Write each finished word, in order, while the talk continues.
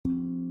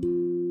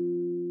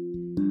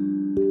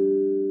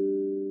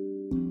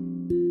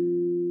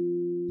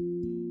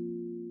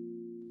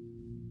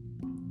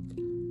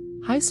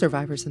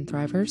survivors and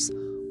thrivers.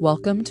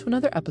 Welcome to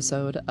another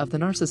episode of the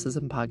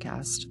Narcissism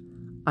Podcast.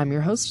 I'm your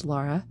host,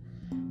 Laura,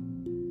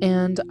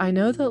 and I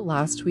know that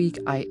last week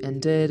I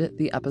ended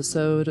the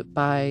episode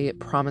by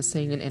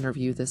promising an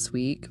interview this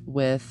week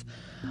with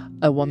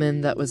a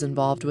woman that was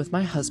involved with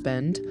my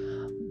husband,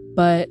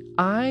 but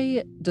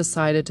I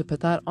decided to put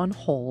that on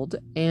hold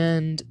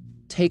and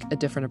take a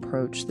different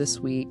approach this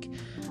week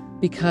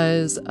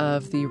because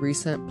of the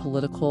recent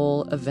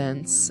political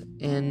events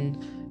in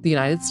the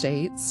United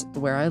States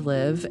where I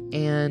live,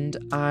 and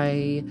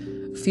I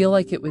feel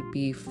like it would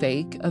be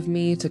fake of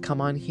me to come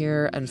on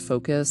here and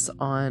focus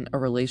on a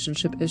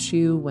relationship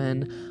issue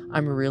when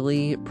I'm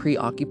really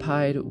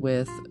preoccupied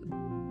with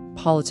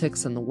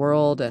politics in the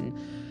world and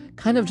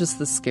kind of just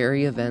the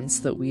scary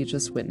events that we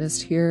just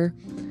witnessed here.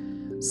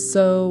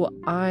 So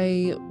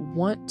I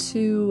want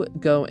to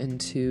go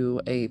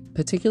into a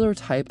particular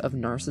type of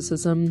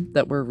narcissism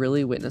that we're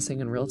really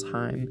witnessing in real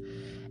time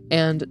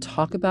and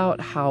talk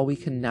about how we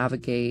can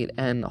navigate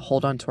and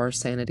hold on to our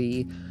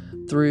sanity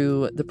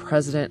through the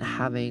president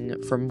having,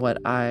 from what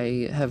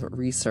I have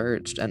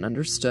researched and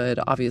understood,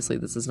 obviously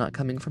this is not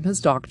coming from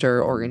his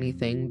doctor or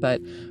anything,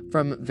 but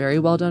from very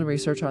well done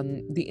research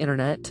on the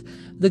internet,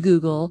 the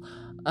Google,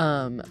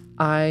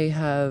 I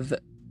have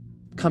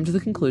come to the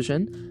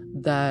conclusion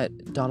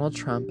that Donald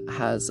Trump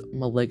has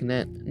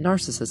malignant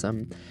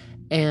narcissism.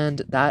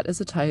 And that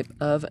is a type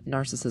of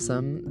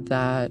narcissism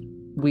that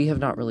we have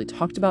not really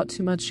talked about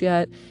too much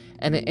yet,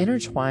 and it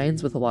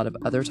intertwines with a lot of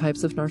other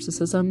types of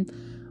narcissism.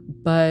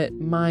 But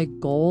my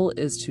goal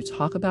is to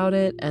talk about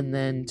it and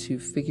then to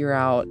figure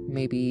out,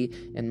 maybe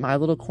in my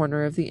little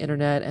corner of the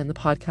internet and the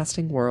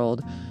podcasting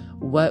world,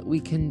 what we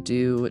can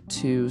do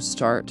to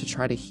start to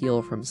try to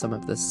heal from some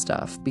of this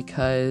stuff,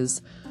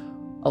 because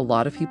a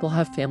lot of people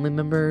have family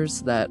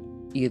members that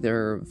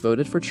either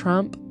voted for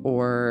Trump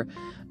or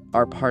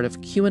are part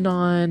of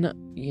QAnon,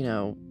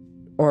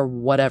 or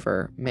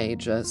whatever, may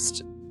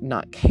just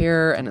not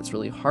care, and it's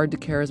really hard to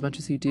care as much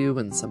as you do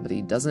when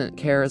somebody doesn't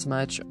care as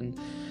much, and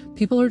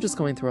people are just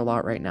going through a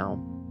lot right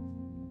now.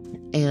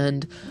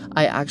 And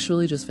I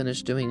actually just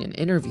finished doing an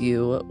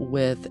interview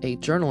with a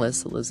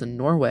journalist that lives in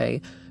Norway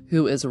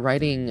who is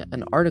writing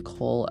an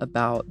article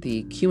about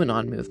the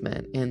QAnon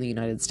movement in the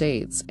United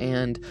States,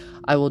 and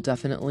I will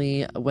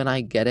definitely, when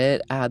I get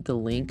it, add the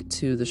link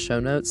to the show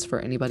notes for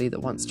anybody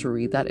that wants to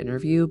read that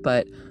interview.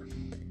 But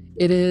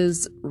it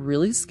is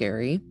really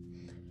scary,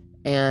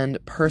 and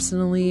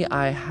personally,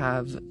 I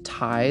have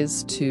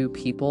ties to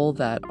people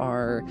that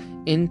are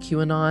in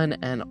QAnon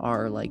and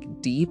are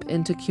deep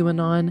into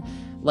QAnon,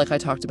 like I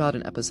talked about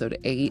in episode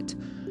 8,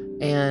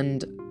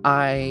 and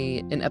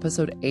I, in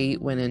episode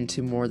 8, went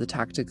into more the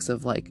tactics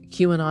of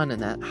QAnon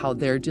and that how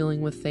they're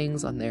dealing with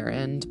things on their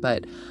end,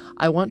 but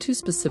I want to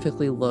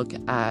specifically look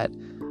at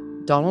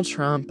Donald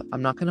Trump.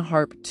 I'm not going to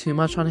harp too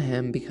much on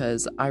him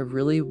because I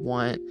really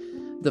want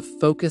the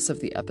focus of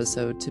the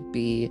episode to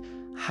be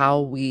how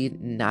we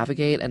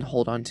navigate and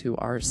hold on to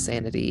our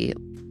sanity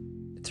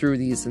through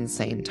these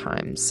insane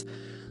times.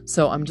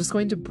 So I'm just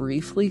going to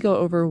briefly go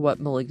over what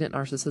malignant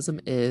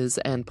narcissism is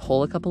and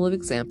pull a couple of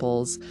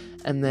examples,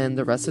 and then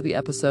the rest of the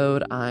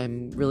episode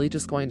I'm really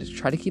just going to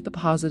try to keep it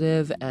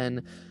positive,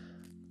 and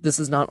this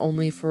is not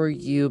only for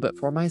you but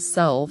for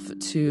myself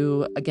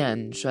to,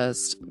 again,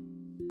 just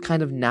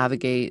kind of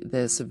navigate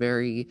this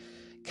very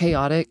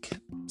chaotic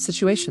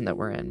situation that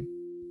we're in.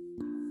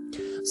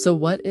 So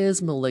what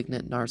is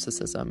malignant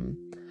narcissism?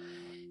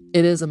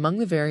 It is among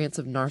the variants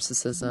of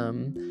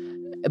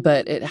narcissism,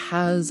 but it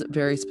has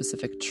very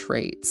specific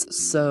traits.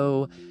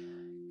 So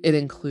it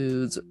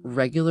includes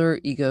regular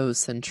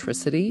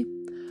egocentricity,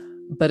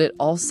 but it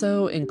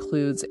also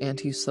includes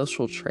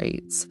antisocial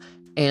traits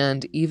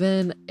and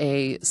even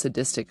a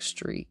sadistic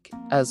streak,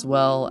 as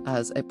well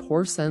as a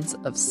poor sense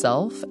of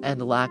self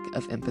and lack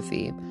of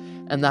empathy.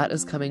 And that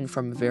is coming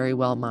from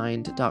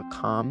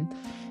verywellmind.com.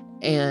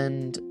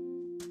 And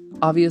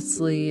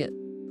obviously,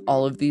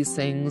 all of these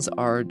things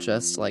are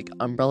just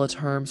umbrella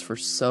terms for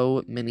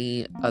so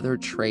many other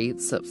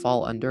traits that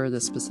fall under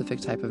this specific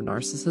type of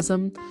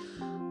narcissism.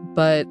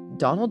 But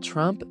Donald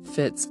Trump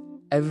fits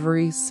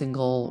every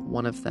single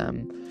one of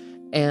them.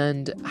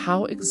 And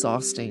how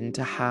exhausting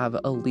to have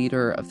a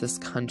leader of this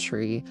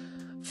country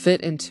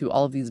fit into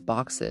all of these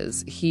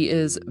boxes. He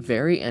is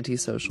very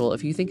antisocial.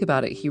 If you think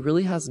about it, he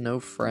really has no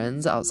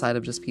friends outside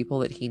of just people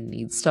that he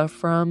needs stuff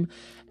from.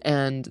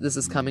 And this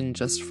is coming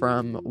just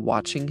from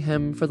watching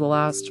him for the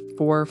last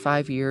 4 or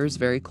 5 years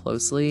very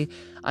closely.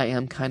 I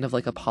am kind of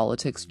like a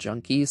politics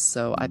junkie,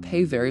 so I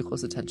pay very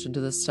close attention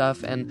to this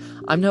stuff. And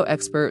I'm no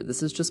expert.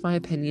 This is just my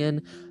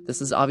opinion.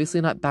 This is obviously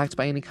not backed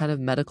by any kind of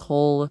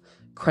medical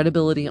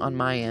credibility on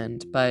my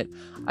end, but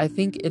I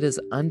think it is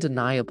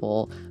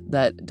undeniable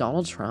that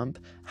Donald Trump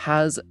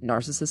has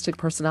narcissistic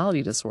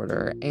personality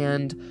disorder,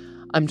 and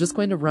I'm just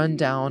going to run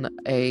down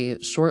a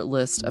short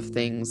list of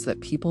things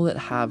that people that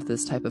have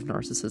this type of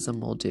narcissism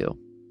will do.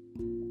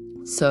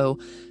 So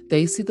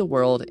they see the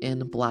world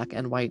in black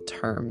and white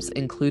terms,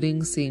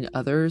 including seeing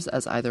others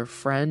as either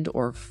friend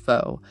or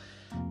foe.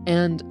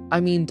 And I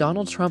mean,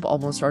 Donald Trump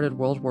almost started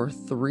World War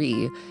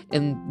III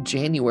in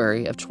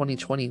January of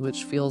 2020,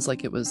 which feels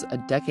like it was a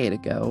decade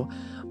ago,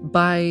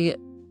 by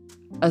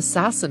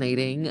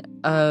assassinating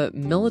a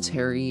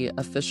military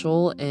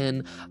official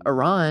in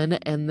Iran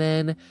and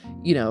then,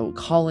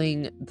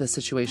 calling the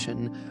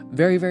situation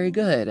very, very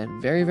good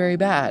and very, very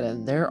bad,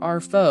 and they're our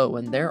foe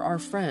and they're our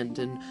friend,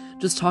 and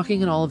just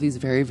talking in all of these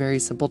very, very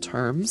simple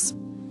terms.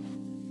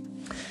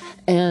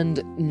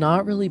 And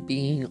not really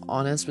being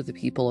honest with the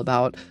people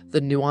about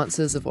the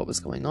nuances of what was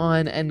going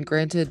on. And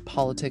granted,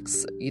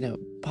 politicians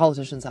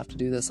have to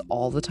do this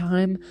all the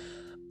time,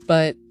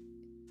 but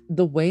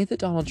the way that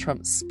Donald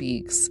Trump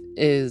speaks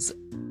is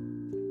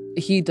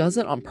he does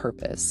it on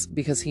purpose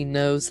because he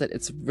knows that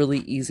it's really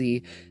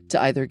easy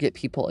to either get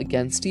people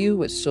against you,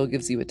 which still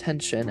gives you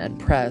attention and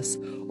press,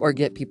 or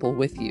get people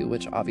with you,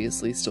 which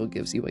obviously still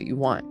gives you what you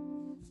want.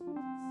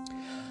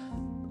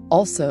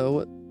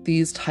 Also,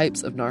 these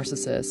types of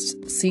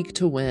narcissists seek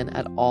to win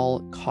at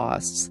all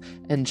costs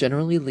and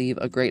generally leave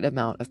a great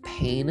amount of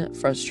pain,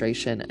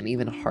 frustration, and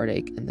even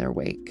heartache in their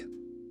wake.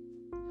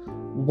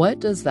 What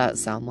does that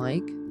sound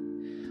like?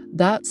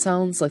 That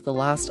sounds like the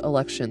last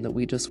election that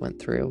we just went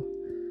through.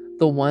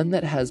 The one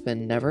that has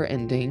been never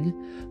ending,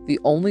 the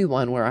only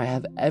one where I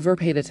have ever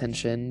paid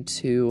attention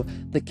to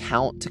the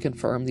count to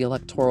confirm the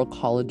Electoral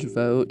College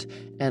vote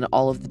and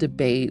all of the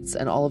debates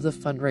and all of the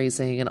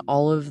fundraising and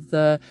all of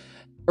the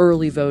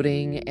early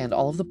voting and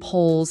all of the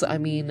polls. I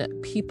mean,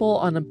 people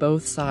on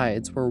both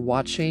sides were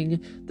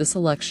watching this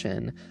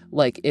election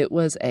like it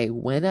was a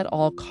win at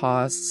all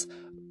costs,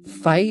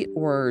 fight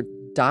or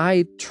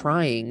die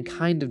trying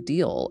kind of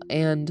deal.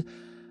 And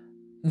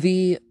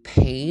the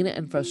pain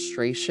and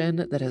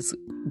frustration that has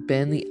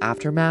been the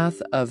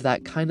aftermath of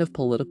that kind of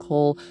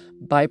political,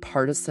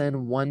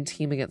 bipartisan, one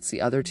team against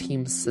the other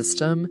team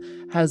system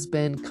has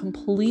been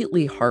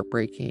completely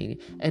heartbreaking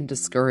and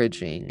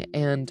discouraging.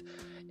 And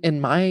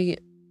in my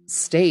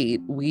state,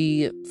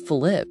 we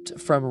flipped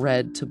from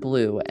red to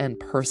blue. And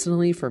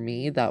personally, for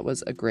me, that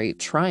was a great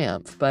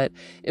triumph. But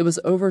it was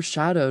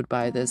overshadowed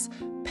by this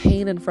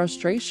pain and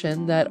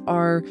frustration that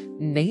our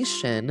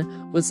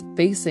nation was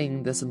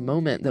facing, this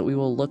moment that we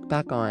will look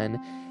back on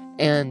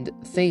and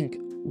think,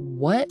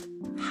 what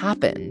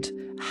happened?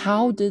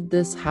 How did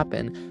this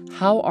happen?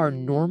 How are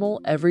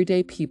normal,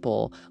 everyday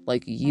people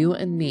like you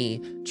and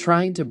me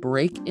trying to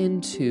break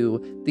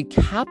into the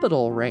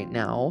Capitol right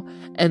now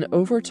and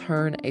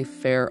overturn a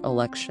fair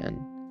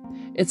election?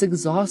 It's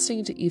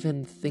exhausting to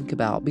even think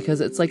about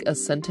because it's like a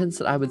sentence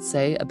that I would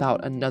say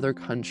about another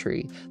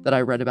country that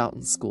I read about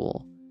in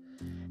school.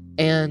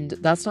 And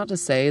that's not to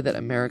say that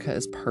America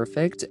is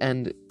perfect,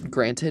 and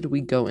granted,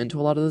 we go into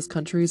a lot of those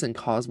countries and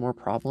cause more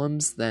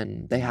problems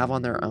than they have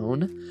on their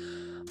own,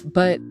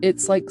 but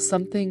it's like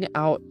something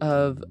out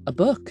of a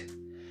book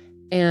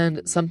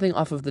and something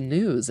off of the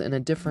news in a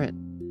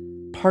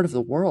different part of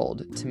the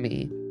world to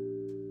me.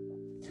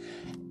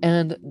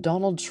 And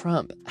Donald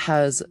Trump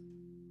has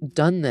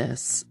done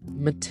this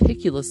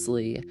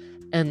meticulously,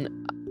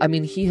 and I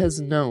mean, he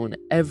has known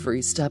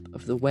every step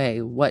of the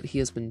way what he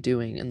has been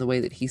doing and the way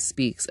that he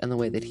speaks and the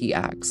way that he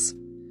acts.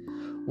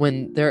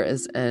 When there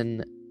is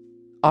an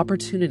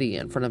opportunity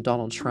in front of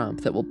Donald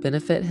Trump that will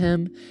benefit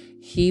him,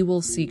 he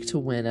will seek to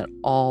win at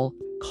all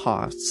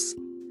costs.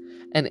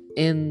 And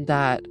in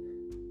that,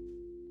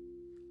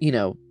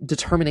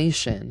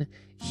 determination,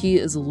 he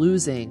is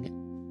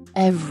losing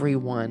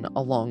everyone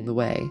along the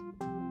way.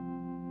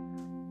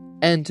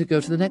 And to go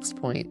to the next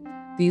point,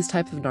 these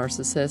types of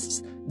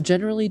narcissists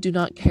generally do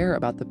not care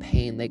about the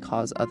pain they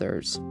cause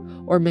others,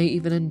 or may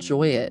even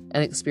enjoy it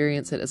and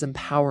experience it as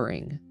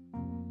empowering.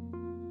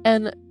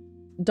 And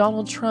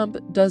Donald Trump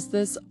does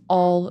this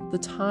all the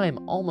time,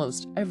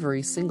 almost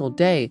every single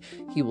day.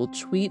 He will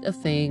tweet a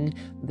thing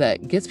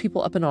that gets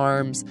people up in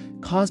arms,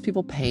 cause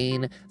people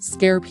pain,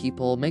 scare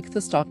people, make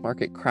the stock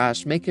market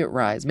crash, make it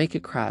rise, make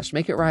it crash,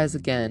 make it rise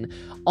again,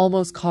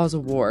 almost cause a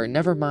war,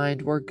 never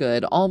mind, we're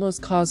good,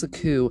 almost cause a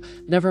coup,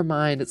 never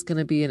mind, it's going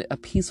to be a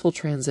peaceful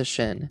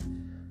transition.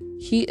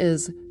 He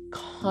is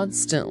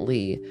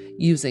constantly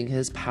using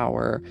his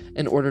power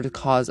in order to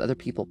cause other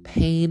people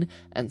pain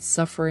and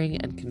suffering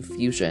and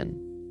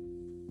confusion.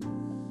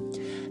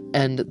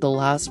 And the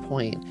last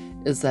point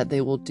is that they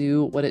will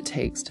do what it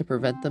takes to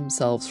prevent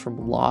themselves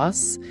from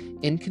loss,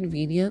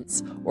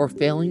 inconvenience, or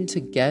failing to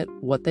get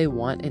what they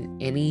want in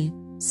any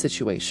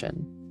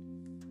situation.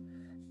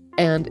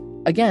 And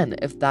again,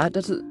 if that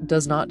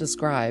does not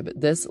describe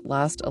this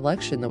last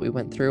election that we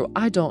went through,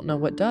 I don't know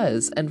what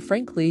does. And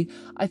frankly,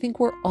 I think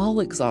we're all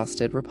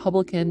exhausted.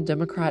 Republican,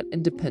 Democrat,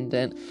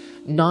 Independent,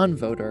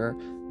 non-voter,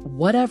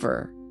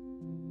 whatever.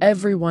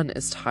 Everyone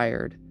is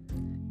tired.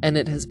 And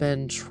it has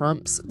been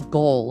Trump's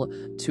goal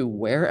to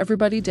wear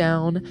everybody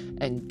down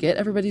and get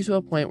everybody to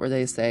a point where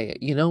they say,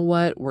 you know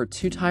what, we're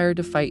too tired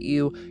to fight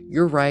you.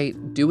 You're right.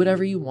 Do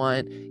whatever you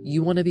want.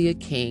 You want to be a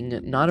king,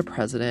 not a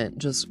president.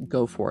 Just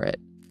go for it.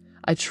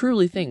 I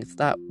truly think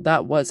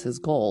that was his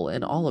goal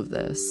in all of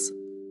this.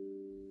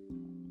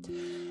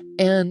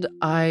 And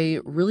I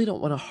really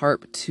don't want to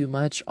harp too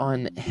much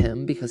on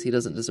him because he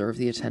doesn't deserve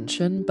the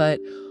attention, but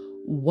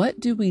what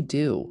do we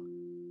do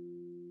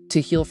to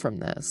heal from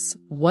this?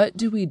 What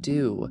do we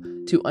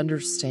do to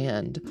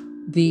understand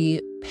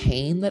the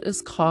pain that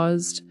is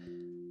caused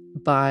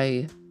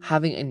by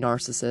having a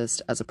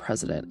narcissist as a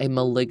president, a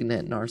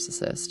malignant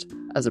narcissist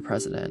as a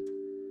president?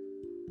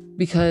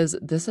 Because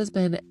this has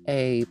been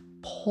a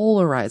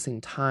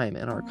polarizing time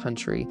in our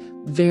country,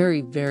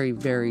 very, very,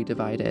 very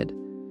divided.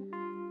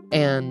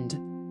 And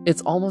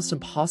it's almost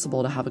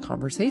impossible to have a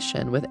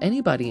conversation with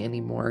anybody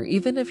anymore.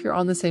 Even if you're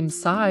on the same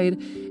side,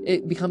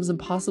 it becomes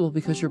impossible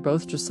because you're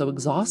both just so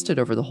exhausted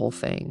over the whole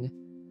thing.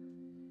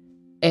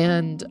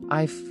 And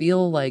I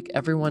feel like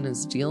everyone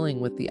is dealing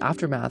with the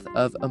aftermath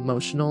of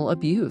emotional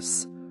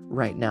abuse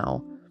right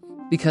now.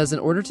 Because in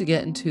order to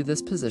get into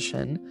this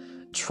position,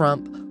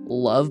 Trump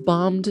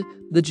love-bombed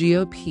the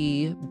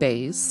GOP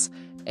base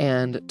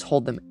and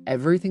told them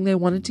everything they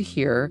wanted to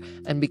hear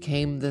and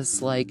became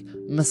this like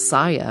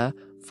messiah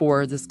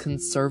for this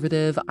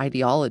conservative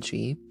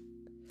ideology.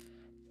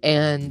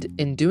 And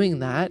in doing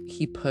that,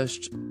 he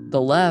pushed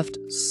the left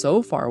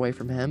so far away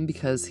from him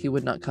because he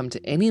would not come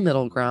to any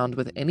middle ground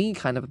with any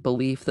kind of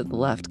belief that the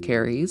left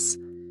carries.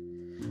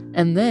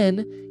 And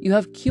then you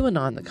have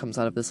QAnon that comes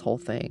out of this whole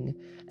thing.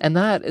 And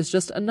that is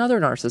just another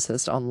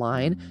narcissist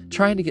online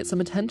trying to get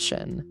some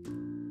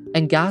attention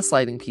and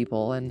gaslighting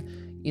people and,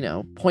 you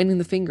know, pointing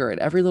the finger at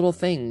every little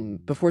thing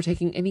before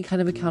taking any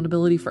kind of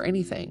accountability for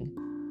anything.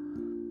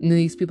 And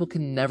these people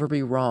can never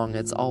be wrong.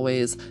 It's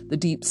always the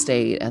deep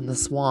state and the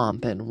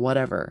swamp and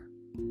whatever.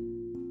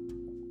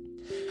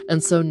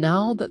 And so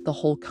now that the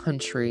whole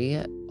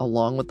country,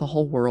 along with the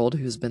whole world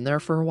who's been there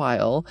for a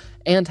while,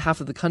 and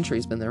half of the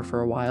country's been there for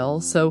a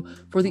while, so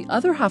for the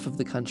other half of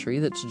the country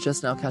that's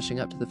just now catching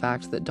up to the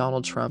fact that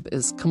Donald Trump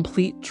is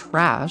complete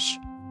trash,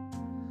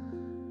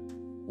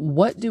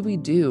 what do we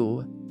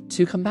do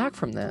to come back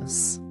from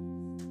this?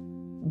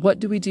 What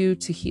do we do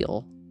to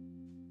heal?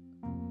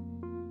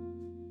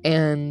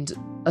 And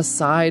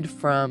aside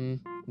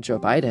from Joe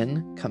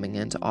Biden coming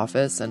into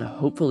office and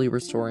hopefully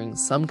restoring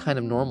some kind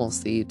of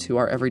normalcy to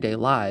our everyday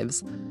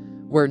lives,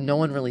 where no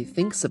one really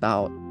thinks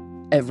about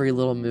every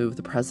little move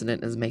the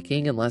president is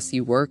making unless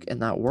you work in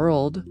that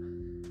world,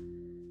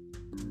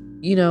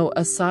 you know,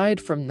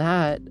 aside from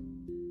that,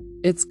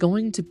 it's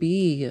going to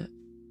be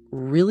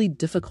really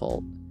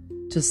difficult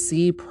to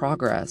see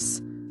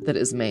progress that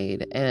is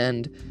made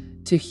and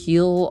to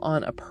heal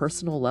on a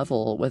personal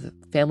level with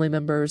family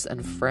members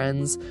and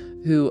friends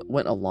who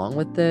went along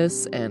with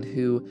this and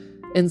who,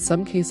 in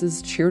some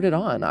cases, cheered it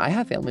on. I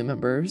have family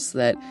members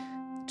that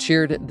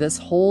cheered this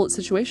whole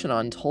situation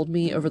on, told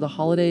me over the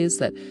holidays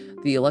that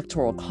the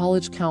electoral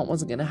college count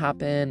wasn't going to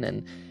happen,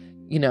 and,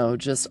 you know,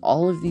 just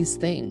all of these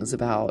things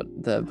about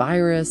the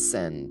virus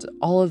and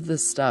all of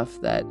this stuff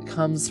that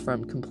comes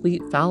from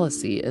complete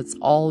fallacy. It's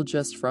all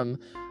just from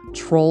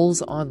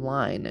trolls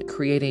online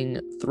creating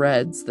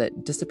threads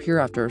that disappear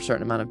after a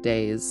certain amount of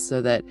days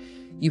so that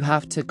you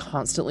have to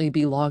constantly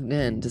be logged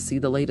in to see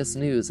the latest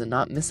news and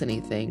not miss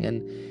anything.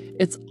 And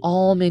it's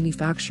all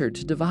manufactured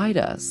to divide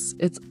us.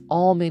 It's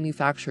all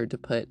manufactured to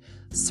put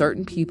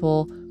certain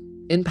people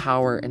in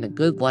power in a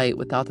good light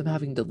without them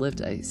having to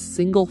lift a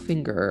single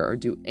finger or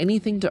do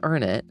anything to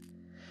earn it.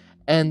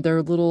 And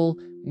their little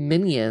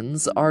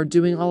minions are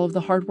doing all of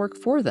the hard work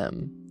for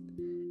them.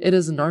 It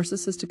is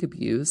narcissistic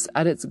abuse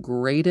at its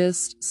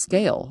greatest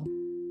scale.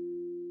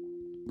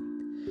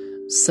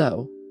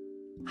 So,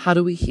 how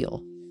do we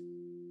heal?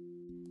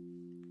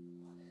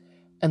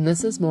 And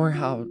this is more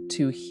how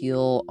to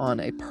heal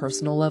on a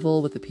personal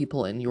level with the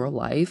people in your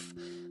life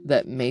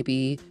that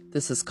maybe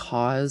this has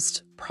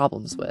caused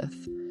problems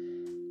with.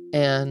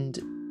 And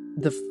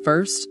the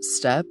first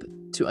step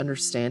to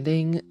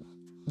understanding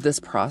this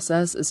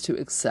process is to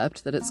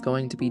accept that it's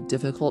going to be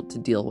difficult to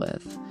deal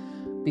with.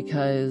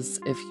 Because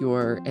if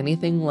you're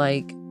anything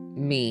like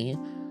me,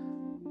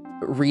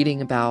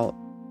 reading about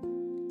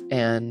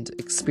and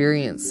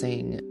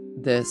experiencing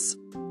this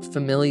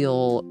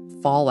familial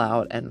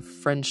fallout and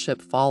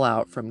friendship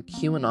fallout from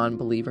QAnon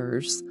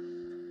believers,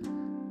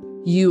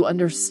 you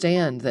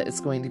understand that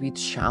it's going to be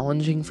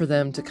challenging for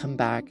them to come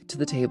back to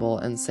the table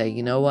and say,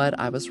 you know what,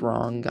 I was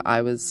wrong.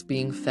 I was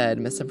being fed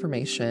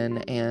misinformation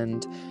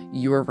and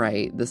you were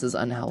right. This is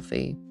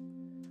unhealthy.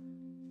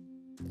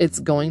 It's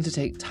going to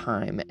take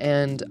time.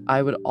 And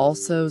I would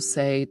also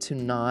say to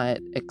not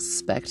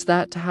expect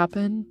that to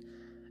happen.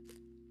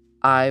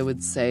 I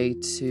would say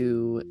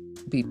to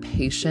be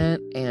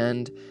patient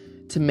and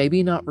to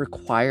maybe not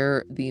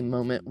require the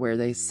moment where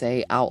they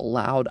say out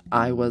loud,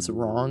 I was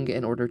wrong,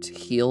 in order to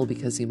heal,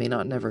 because you may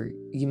not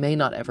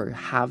ever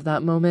have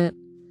that moment,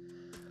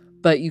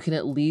 but you can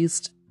at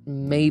least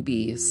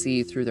maybe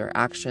see through their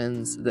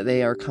actions that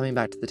they are coming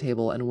back to the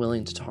table and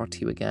willing to talk to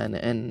you again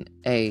in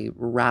a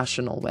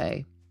rational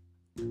way.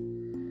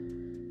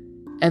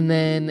 And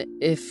then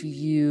if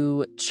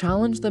you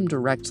challenge them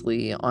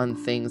directly on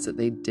things that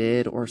they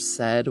did or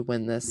said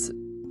when this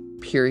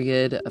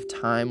period of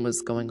time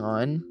was going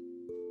on,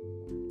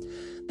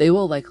 they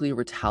will likely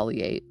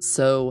retaliate.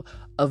 So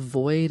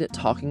avoid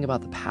talking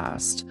about the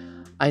past.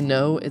 I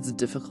know it's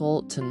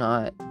difficult to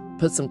not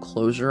put some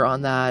closure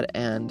on that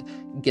and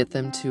get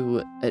them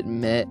to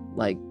admit,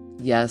 like,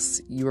 yes,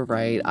 you were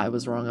right, I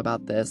was wrong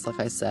about this. Like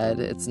I said,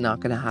 it's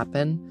not going to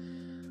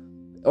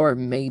happen, or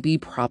maybe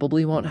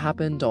probably won't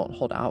happen. Don't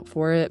hold out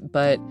for it,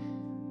 but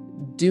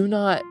do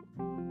not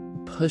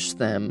push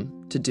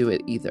them to do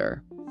it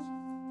either.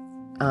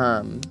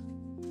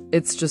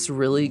 It's just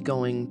really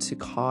going to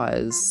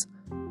cause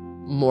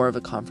more of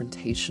a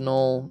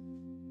confrontational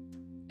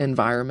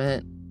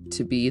environment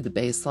to be the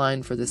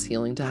baseline for this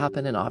healing to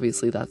happen, and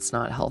obviously that's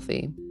not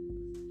healthy.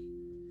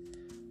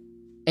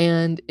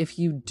 And if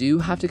you do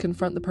have to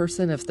confront the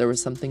person, if there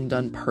was something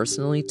done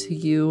personally to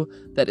you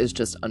that is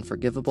just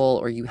unforgivable,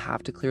 or you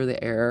have to clear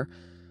the air,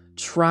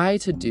 try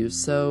to do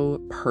so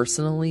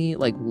personally,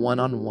 like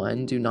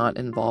one-on-one. Do not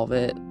involve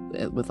it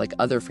with like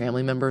other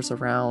family members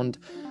around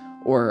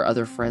or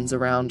other friends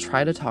around.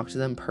 Try to talk to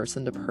them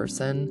person to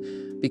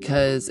person,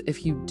 because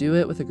if you do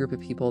it with a group of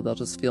people, they'll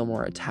just feel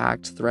more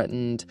attacked,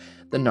 threatened.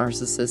 The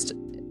narcissist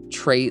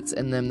traits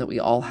in them that we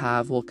all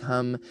have will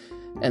come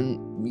and,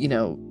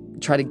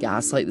 try to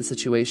gaslight the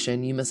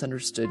situation. You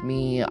misunderstood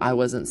me. I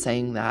wasn't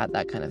saying that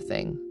kind of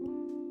thing.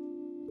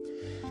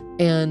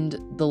 And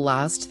the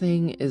last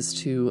thing is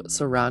to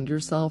surround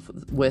yourself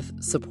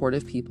with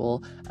supportive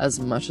people as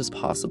much as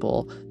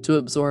possible to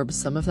absorb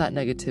some of that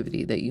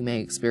negativity that you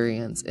may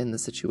experience in the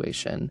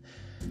situation.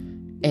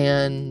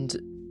 And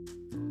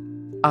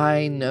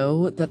I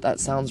know that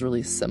sounds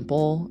really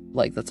simple,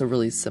 like that's a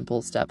really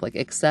simple step, like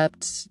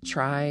accept,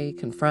 try,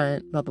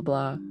 confront, blah, blah,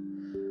 blah.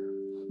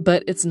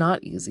 But it's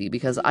not easy,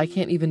 because I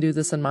can't even do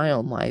this in my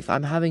own life.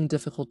 I'm having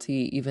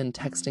difficulty even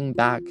texting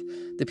back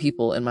the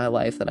people in my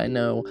life that I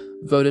know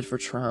voted for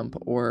Trump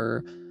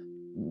or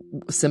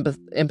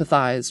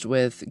empathized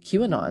with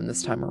QAnon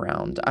this time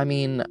around. I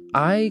mean,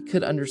 I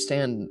could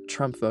understand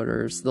Trump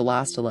voters the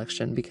last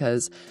election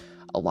because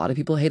a lot of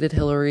people hated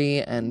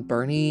Hillary and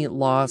Bernie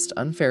lost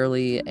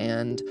unfairly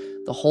and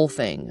the whole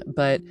thing.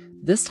 But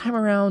this time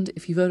around,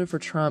 if you voted for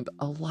Trump,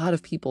 a lot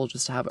of people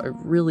just have a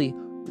really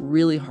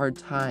hard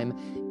time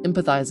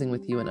empathizing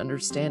with you and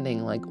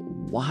understanding, like,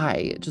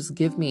 why. Just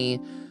give me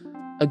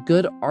a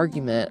good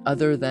argument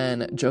other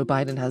than Joe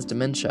Biden has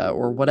dementia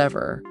or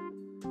whatever.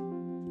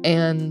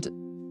 And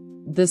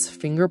this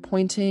finger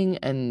pointing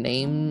and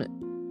name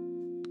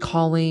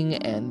calling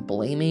and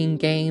blaming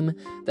game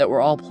that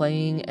we're all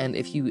playing, and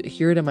if you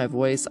hear it in my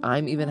voice,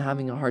 I'm even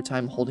having a hard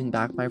time holding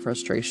back my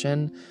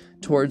frustration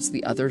towards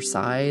the other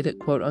side,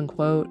 quote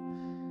unquote.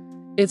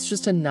 It's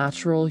just a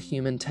natural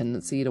human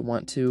tendency to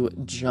want to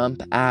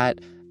jump at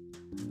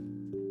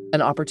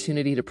an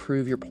opportunity to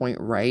prove your point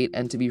right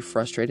and to be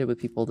frustrated with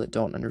people that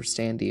don't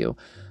understand you.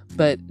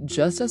 But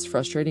just as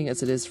frustrating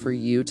as it is for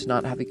you to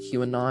not have a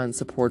QAnon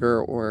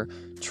supporter or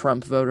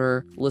Trump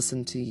voter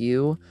listen to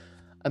you,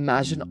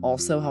 imagine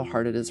also how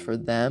hard it is for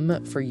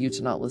them, for you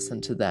to not listen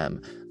to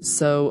them.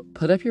 So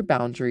put up your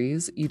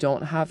boundaries. You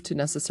don't have to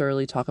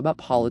necessarily talk about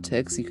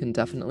politics. You can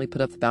definitely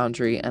put up the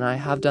boundary. And I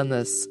have done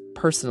this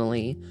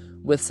personally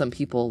with some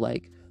people,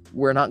 like,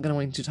 we're not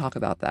going to talk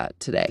about that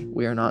today.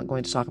 We are not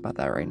going to talk about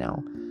that right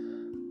now.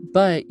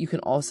 But you can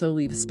also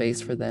leave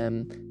space for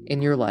them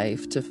in your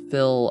life to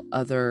fill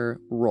other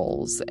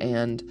roles.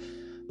 And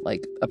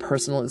like a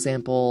personal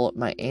example,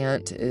 my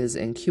aunt is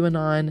in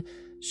QAnon.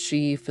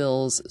 She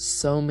fills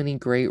so many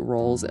great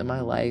roles in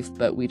my life,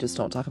 but we just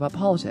don't talk about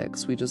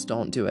politics. We just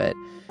don't do it.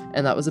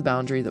 And that was a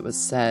boundary that was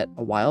set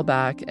a while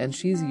back, and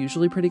she's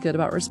usually pretty good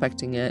about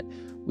respecting it.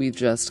 We've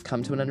just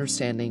come to an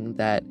understanding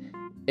that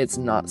it's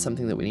not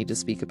something that we need to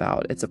speak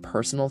about. It's a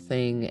personal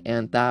thing,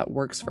 and that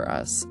works for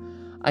us.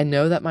 I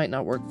know that might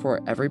not work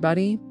for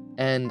everybody,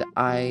 and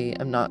I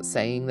am not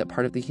saying that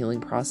part of the healing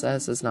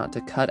process is not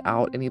to cut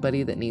out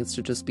anybody that needs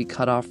to just be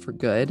cut off for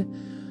good,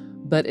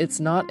 but it's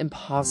not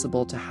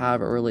impossible to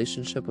have a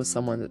relationship with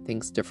someone that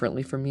thinks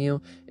differently from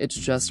you. It's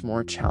just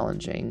more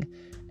challenging,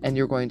 and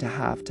you're going to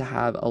have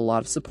a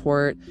lot of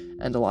support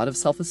and a lot of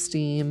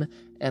self-esteem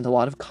and a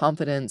lot of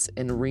confidence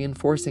in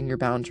reinforcing your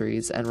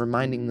boundaries and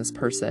reminding this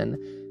person,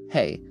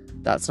 hey,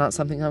 that's not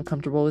something I'm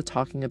comfortable with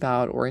talking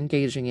about or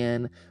engaging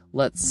in.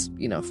 Let's,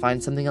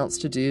 find something else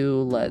to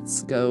do.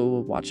 Let's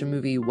go watch a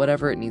movie,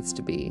 whatever it needs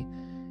to be.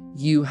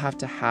 You have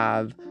to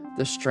have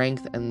the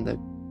strength and the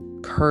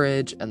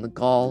courage and the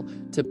gall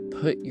to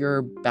put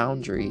your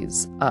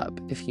boundaries up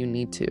if you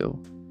need to.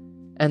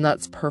 And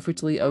that's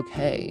perfectly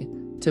okay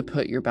to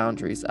put your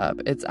boundaries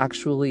up. It's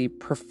actually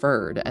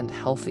preferred and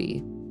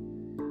healthy,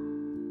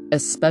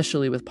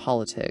 especially with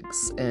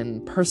politics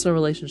and personal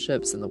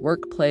relationships in the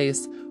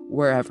workplace,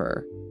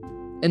 wherever.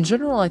 In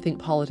general, I think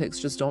politics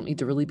just don't need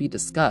to really be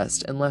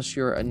discussed unless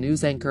you're a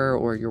news anchor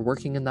or you're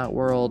working in that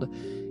world,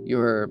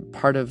 you're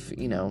part of,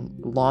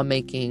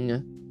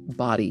 lawmaking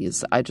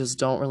bodies. I just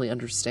don't really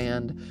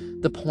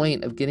understand the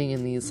point of getting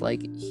in these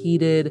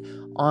heated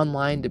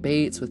online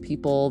debates with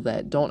people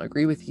that don't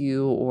agree with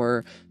you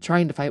or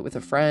trying to fight with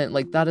a friend.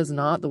 That is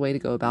not the way to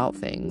go about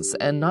things.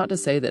 And not to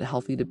say that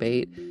healthy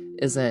debate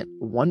isn't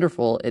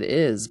wonderful, it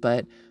is,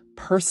 but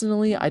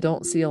Personally, I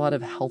don't see a lot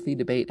of healthy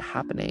debate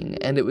happening,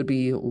 and it would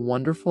be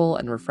wonderful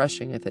and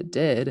refreshing if it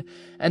did.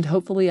 And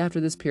hopefully after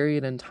this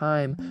period in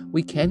time,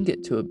 we can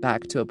get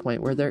back to a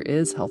point where there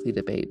is healthy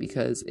debate,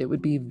 because it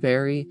would be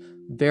very,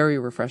 very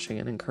refreshing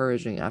and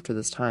encouraging after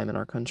this time in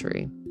our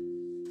country.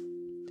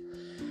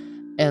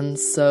 And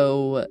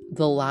so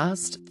the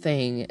last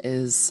thing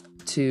is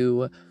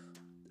to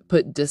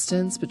put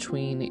distance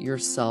between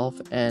yourself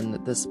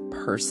and this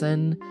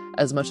person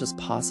as much as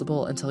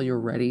possible until you're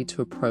ready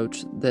to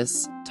approach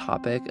this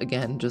topic.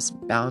 Again, just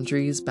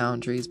boundaries,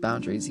 boundaries,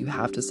 boundaries. You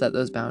have to set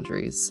those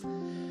boundaries.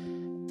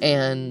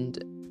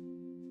 And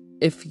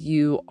if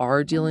you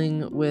are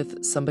dealing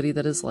with somebody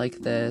that is like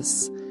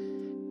this,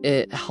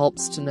 it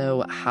helps to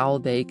know how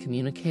they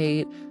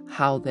communicate,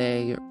 how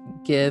they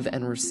give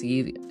and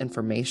receive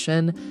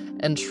information,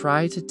 and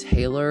try to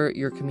tailor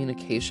your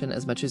communication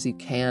as much as you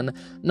can,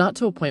 not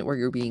to a point where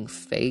you're being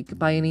fake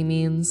by any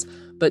means,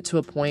 but to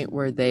a point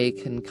where they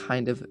can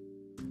kind of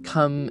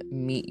come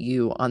meet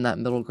you on that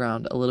middle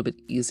ground a little bit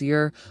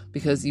easier,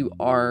 because you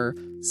are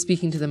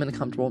speaking to them in a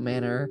comfortable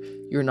manner.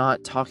 You're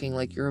not talking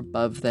like you're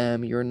above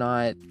them. You're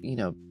not,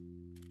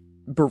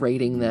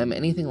 berating them,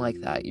 anything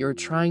like that. You're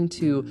trying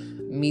to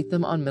meet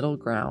them on middle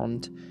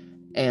ground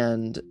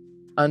and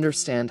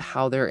understand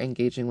how they're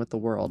engaging with the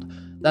world.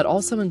 That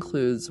also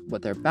includes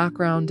what their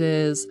background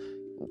is,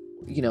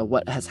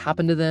 what has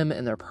happened to them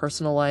in their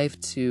personal life,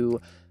 to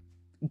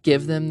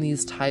give them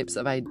these types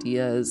of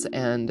ideas,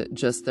 and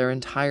just their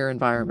entire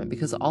environment,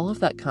 because all of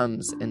that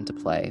comes into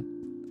play.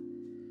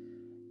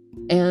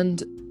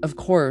 And of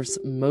course,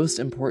 most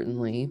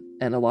importantly,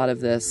 and a lot of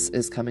this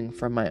is coming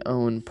from my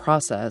own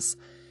process,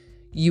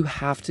 you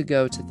have to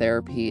go to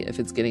therapy if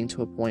it's getting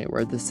to a point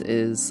where this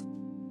is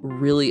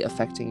really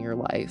affecting your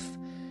life.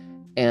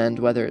 And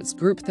whether it's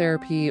group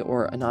therapy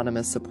or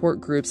anonymous support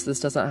groups,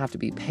 this doesn't have to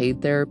be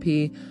paid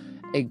therapy.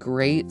 A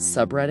great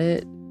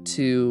subreddit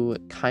to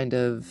kind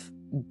of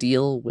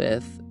deal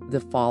with the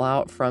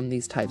fallout from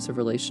these types of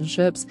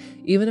relationships,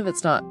 even if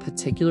it's not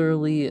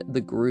particularly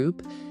the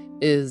group,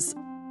 is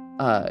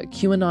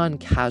QAnon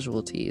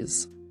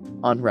casualties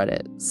on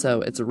Reddit.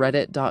 So it's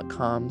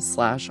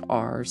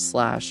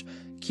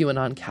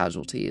reddit.com/r/QAnon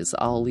casualties.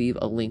 I'll leave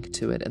a link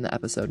to it in the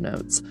episode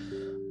notes.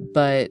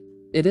 But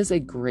it is a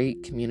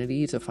great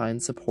community to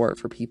find support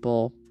for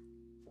people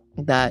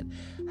that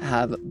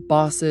have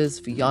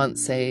bosses,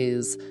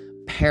 fiancés,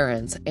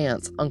 parents,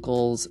 aunts,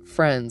 uncles,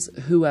 friends,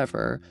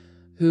 whoever,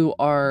 who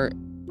are,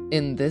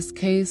 in this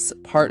case,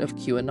 part of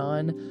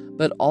QAnon,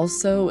 but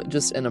also,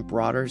 just in a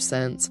broader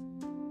sense,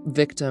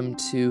 victim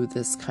to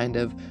this kind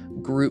of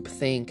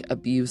groupthink,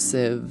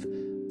 abusive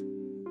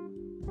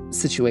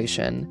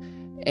situation.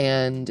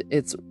 And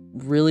it's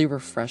really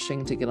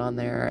refreshing to get on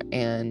there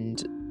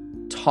and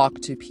talk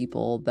to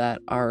people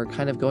that are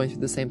kind of going through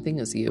the same thing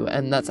as you.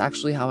 And that's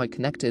actually how I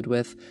connected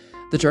with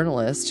the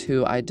journalist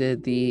who I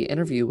did the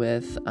interview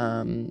with.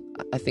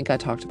 I think I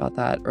talked about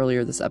that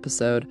earlier this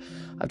episode.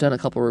 I've done a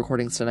couple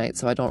recordings tonight,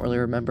 so I don't really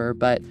remember,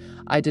 but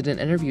I did an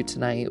interview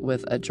tonight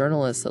with a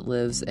journalist that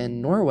lives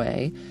in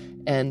Norway,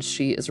 and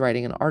she is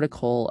writing an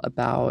article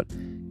about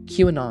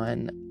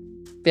QAnon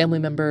family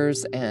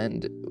members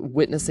and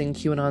witnessing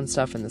QAnon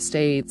stuff in the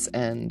States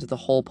and the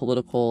whole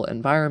political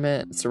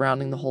environment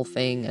surrounding the whole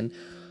thing and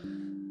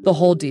the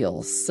whole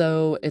deal.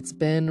 So it's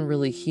been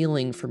really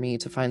healing for me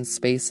to find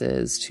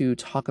spaces to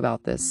talk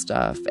about this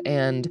stuff.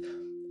 And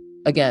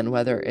again,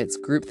 whether it's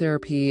group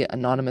therapy,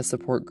 anonymous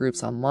support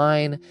groups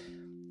online,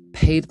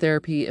 paid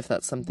therapy, if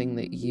that's something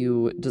that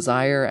you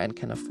desire and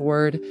can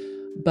afford.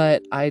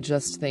 But I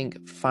just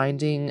think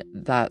finding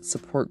that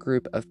support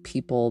group of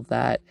people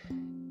that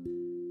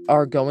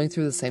are going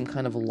through the same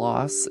kind of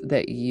loss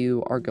that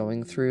you are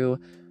going through,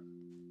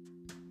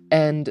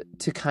 and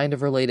to kind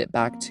of relate it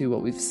back to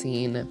what we've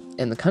seen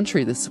in the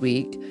country this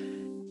week,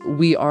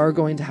 we are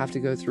going to have to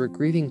go through a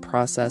grieving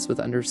process with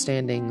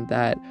understanding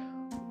that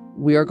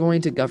we are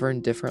going to govern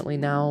differently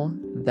now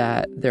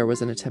that there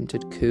was an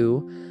attempted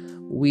coup.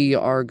 We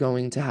are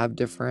going to have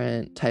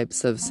different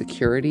types of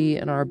security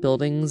in our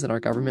buildings, in our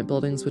government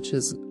buildings, which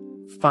is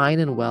fine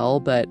and well,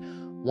 but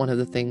one of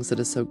the things that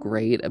is so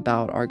great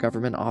about our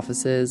government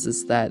offices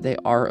is that they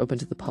are open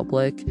to the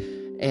public,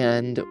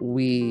 and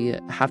we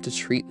have to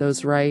treat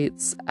those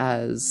rights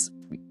as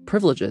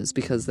privileges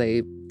because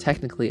they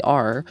technically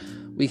are.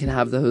 We can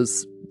have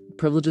those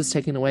privileges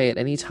taken away at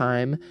any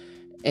time,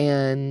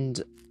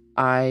 and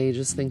I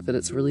just think that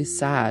it's really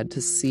sad to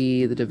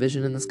see the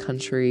division in this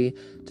country,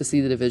 to see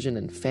the division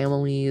in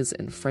families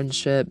and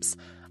friendships.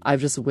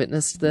 I've just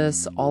witnessed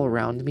this all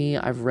around me.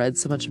 I've read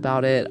so much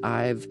about it.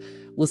 I've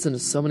listened to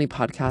so many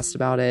podcasts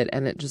about it,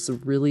 and it just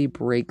really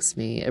breaks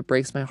me. It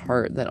breaks my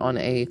heart that on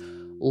a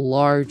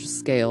large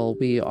scale,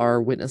 we are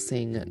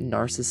witnessing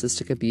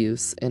narcissistic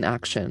abuse in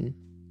action.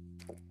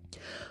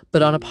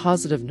 But on a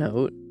positive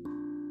note,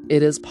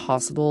 it is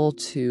possible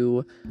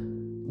to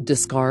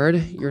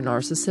discard your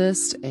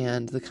narcissist,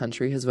 and the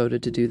country has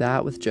voted to do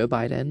that with Joe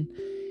Biden.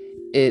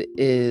 It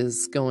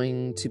is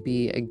going to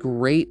be a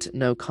great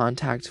no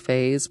contact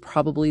phase,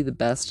 probably the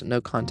best no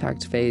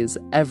contact phase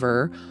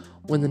ever,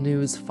 when the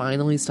news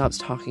finally stops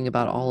talking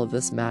about all of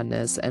this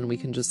madness and we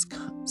can just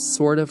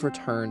sort of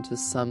return to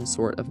some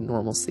sort of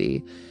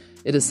normalcy.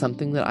 It is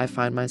something that I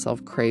find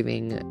myself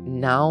craving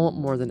now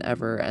more than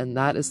ever, and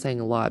that is saying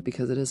a lot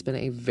because it has been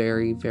a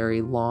very,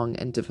 very long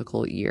and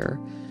difficult year.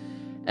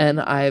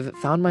 And I've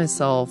found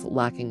myself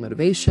lacking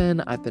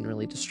motivation. I've been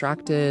really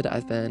distracted.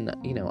 I've been,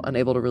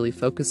 unable to really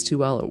focus too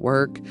well at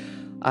work.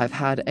 I've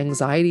had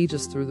anxiety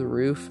just through the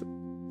roof.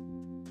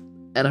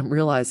 And I'm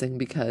realizing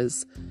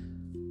because,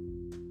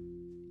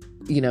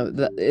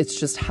 it's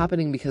just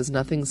happening because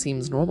nothing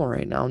seems normal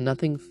right now.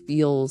 Nothing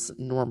feels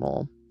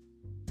normal.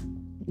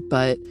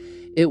 But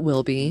it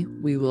will be.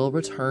 We will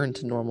return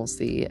to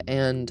normalcy.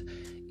 And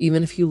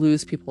even if you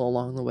lose people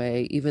along the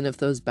way, even if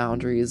those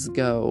boundaries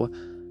go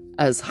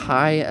as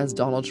high as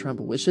Donald Trump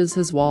wishes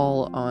his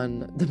wall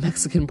on the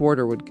Mexican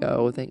border would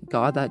go, thank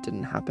God that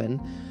didn't happen.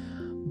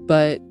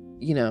 But,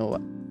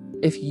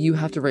 if you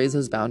have to raise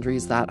those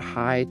boundaries that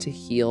high to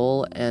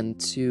heal and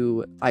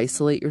to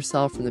isolate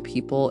yourself from the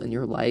people in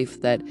your life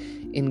that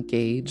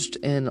engaged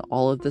in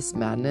all of this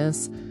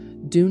madness,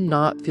 do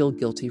not feel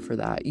guilty for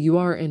that. You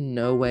are in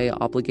no way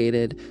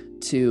obligated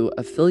to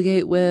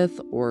affiliate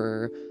with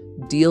or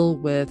deal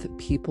with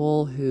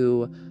people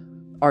who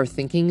are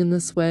thinking in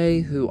this way,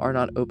 who are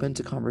not open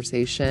to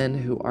conversation,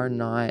 who are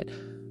not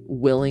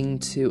willing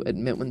to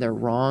admit when they're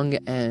wrong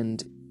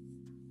and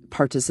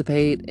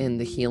participate in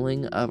the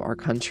healing of our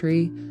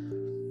country.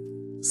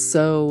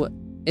 So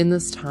in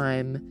this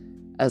time,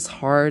 as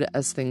hard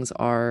as things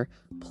are,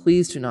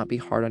 please do not be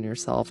hard on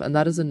yourself. And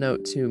that is a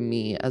note to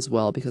me as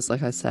well, because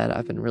like I said,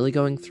 I've been really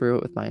going through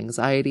it with my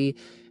anxiety.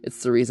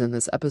 It's the reason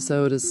this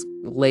episode is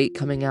late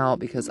coming out,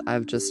 because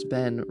I've just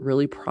been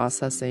really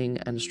processing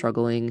and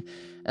struggling.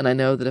 And I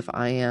know that if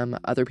I am,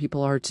 other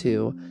people are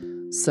too.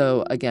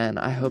 So again,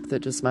 I hope that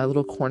just my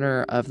little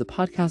corner of the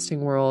podcasting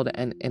world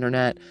and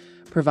internet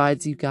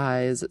provides you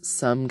guys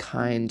some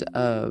kind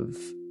of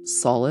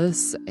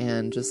solace,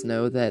 and just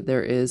know that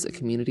there is a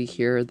community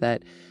here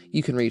that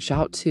you can reach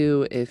out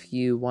to. If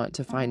you want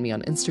to find me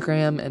on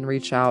Instagram and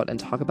reach out and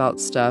talk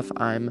about stuff,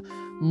 I'm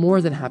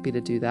more than happy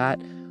to do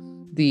that.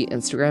 The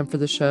Instagram for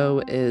the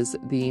show is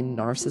the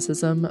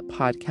Narcissism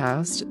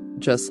Podcast,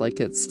 just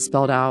like it's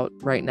spelled out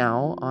right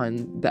now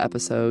on the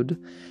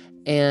episode.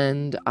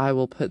 And I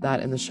will put that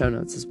in the show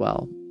notes as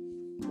well.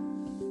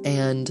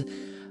 And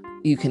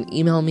you can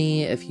email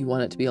me if you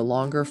want it to be a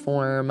longer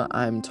form.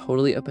 I'm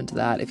totally open to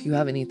that. If you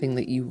have anything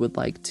that you would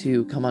like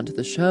to come onto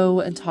the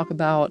show and talk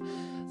about,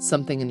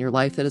 something in your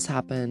life that has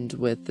happened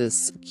with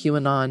this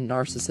QAnon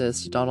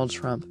narcissist Donald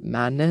Trump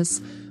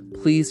madness,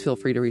 please feel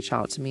free to reach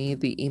out to me.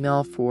 The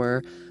email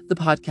for the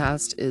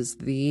podcast is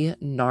the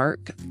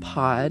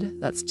narcpod,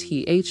 that's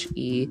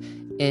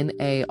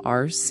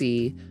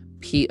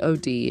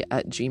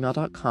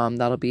THENARCPOD@gmail.com.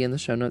 That'll be in the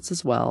show notes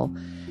as well.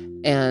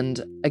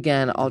 And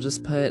again, I'll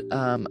just put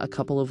a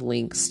couple of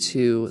links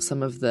to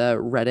some of the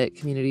Reddit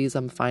communities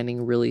I'm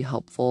finding really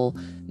helpful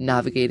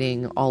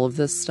navigating all of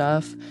this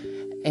stuff.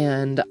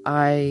 And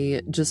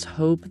I just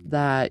hope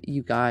that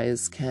you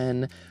guys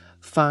can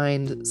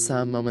find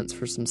some moments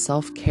for some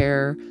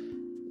self-care,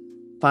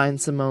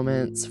 find some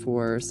moments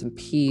for some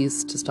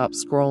peace, to stop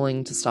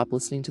scrolling, to stop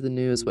listening to the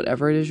news,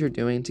 whatever it is you're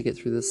doing to get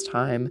through this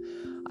time.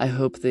 I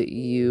hope that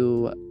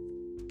you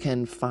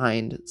can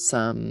find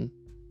some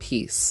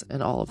peace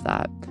in all of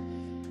that.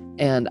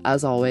 And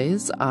as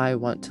always, I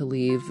want to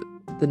leave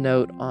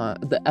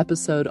the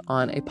episode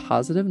on a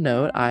positive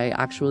note. I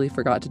actually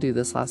forgot to do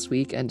this last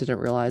week and didn't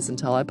realize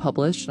until I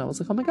published, and I was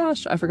like, oh my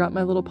gosh, I forgot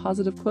my little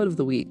positive quote of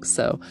the week.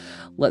 So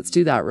let's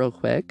do that real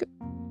quick.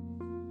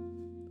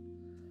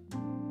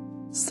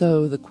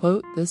 So the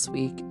quote this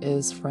week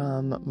is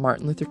from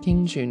Martin Luther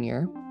King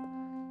Jr.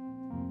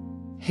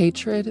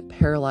 Hatred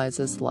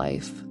paralyzes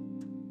life.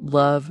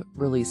 Love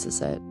releases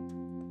it.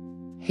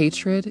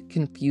 Hatred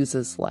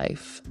confuses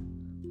life.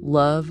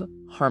 Love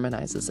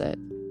harmonizes it.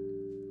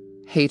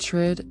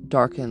 Hatred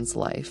darkens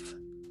life.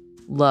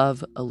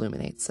 Love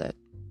illuminates it.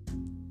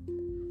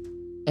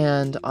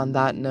 And on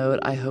that note,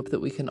 I hope that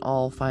we can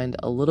all find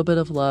a little bit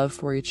of love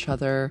for each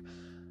other,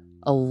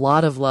 a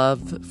lot of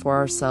love for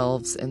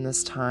ourselves in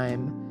this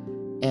time.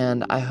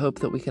 And I hope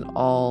that we can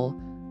all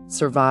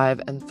survive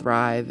and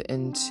thrive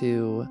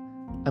into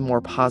a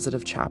more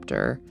positive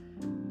chapter.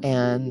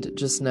 And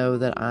just know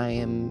that I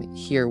am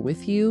here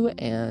with you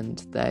and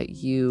that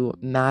you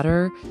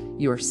matter.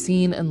 You are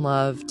seen and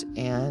loved.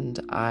 And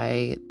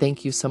I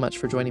thank you so much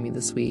for joining me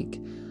this week.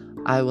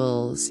 I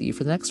will see you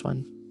for the next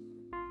one.